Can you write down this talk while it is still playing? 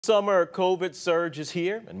Summer COVID surge is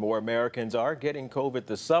here, and more Americans are getting COVID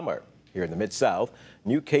this summer. Here in the Mid-South,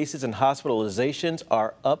 new cases and hospitalizations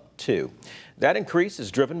are up too. That increase is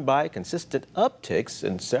driven by consistent upticks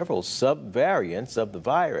in several subvariants of the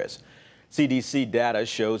virus. CDC data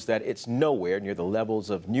shows that it's nowhere near the levels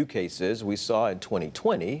of new cases we saw in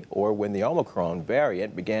 2020 or when the Omicron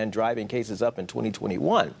variant began driving cases up in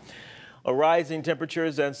 2021. Rising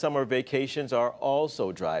temperatures and summer vacations are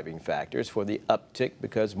also driving factors for the uptick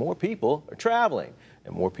because more people are traveling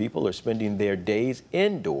and more people are spending their days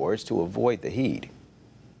indoors to avoid the heat.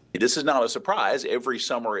 This is not a surprise. Every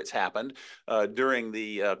summer it's happened. During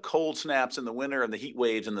the cold snaps in the winter and the heat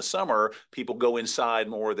waves in the summer, people go inside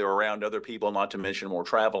more. They're around other people, not to mention more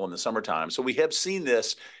travel in the summertime. So we have seen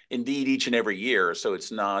this indeed each and every year. So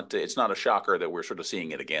it's not a shocker that we're sort of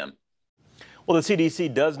seeing it again. Well, the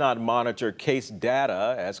CDC does not monitor case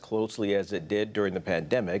data as closely as it did during the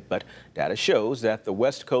pandemic, but data shows that the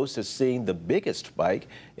West Coast is seeing the biggest spike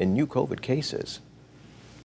in new COVID cases.